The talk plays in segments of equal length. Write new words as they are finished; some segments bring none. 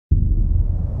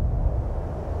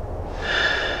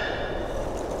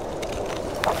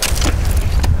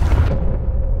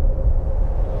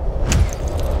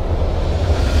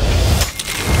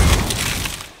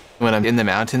I'm in the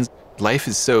mountains, life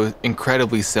is so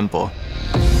incredibly simple.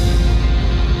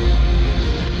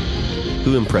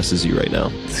 Who impresses you right now?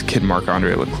 This kid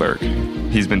Marc-Andre Leclerc.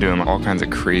 He's been doing all kinds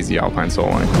of crazy alpine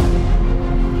soloing.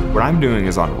 What I'm doing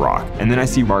is on rock, and then I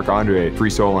see Marc-Andre free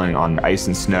soloing on ice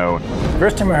and snow.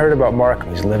 First time I heard about Marc,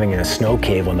 he's living in a snow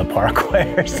cave on the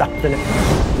Parkway or something.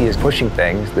 He is pushing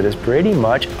things that is pretty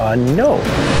much unknown.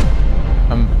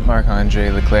 I'm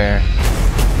Marc-Andre Leclerc.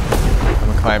 I'm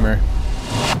a climber,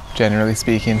 generally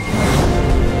speaking.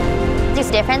 He's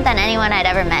different than anyone I'd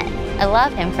ever met. I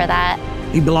love him for that.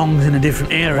 He belongs in a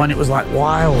different era when it was like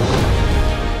wild.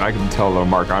 I can tell little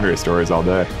Marc-Andre stories all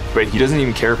day, but he doesn't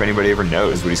even care if anybody ever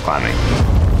knows what he's climbing.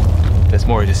 It's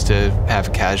more just to have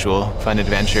a casual, fun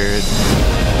adventure.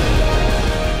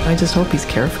 I just hope he's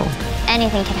careful.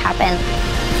 Anything can happen.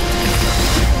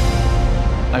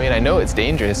 I mean, I know it's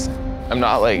dangerous. I'm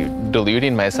not like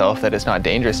deluding myself that it's not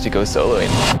dangerous to go soloing.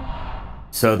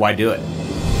 So why do it?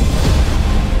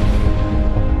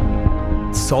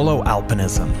 Solo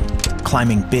alpinism,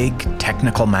 climbing big,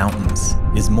 technical mountains,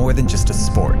 is more than just a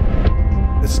sport.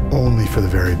 It's only for the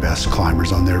very best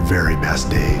climbers on their very best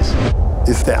days.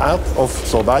 It's the art of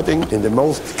surviving in the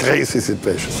most crazy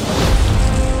situations.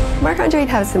 Marc-Andre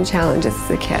had some challenges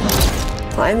as a kid.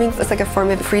 Climbing was like a form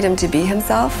of freedom to be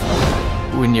himself.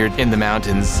 When you're in the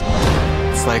mountains,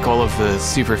 it's like all of the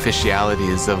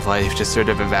superficialities of life just sort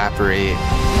of evaporate.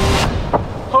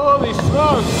 Holy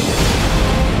smokes!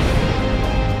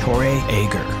 Torrey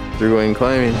Ager. They're going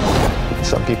climbing.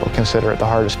 Some people consider it the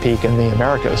hardest peak in the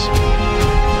Americas.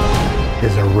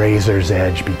 Is a razor's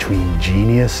edge between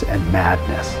genius and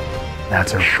madness.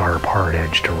 That's a sharp, hard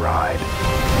edge to ride.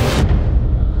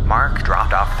 Marc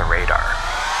dropped off the radar.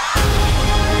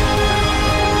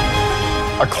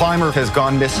 A climber has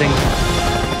gone missing.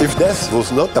 If death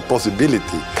was not a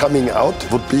possibility, coming out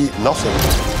would be nothing.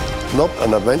 Not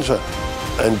an adventure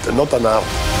and not an art.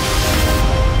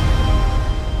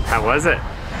 How was it?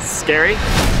 Scary?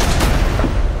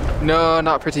 No,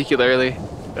 not particularly.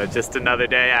 Just another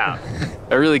day out.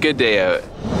 A really good day out.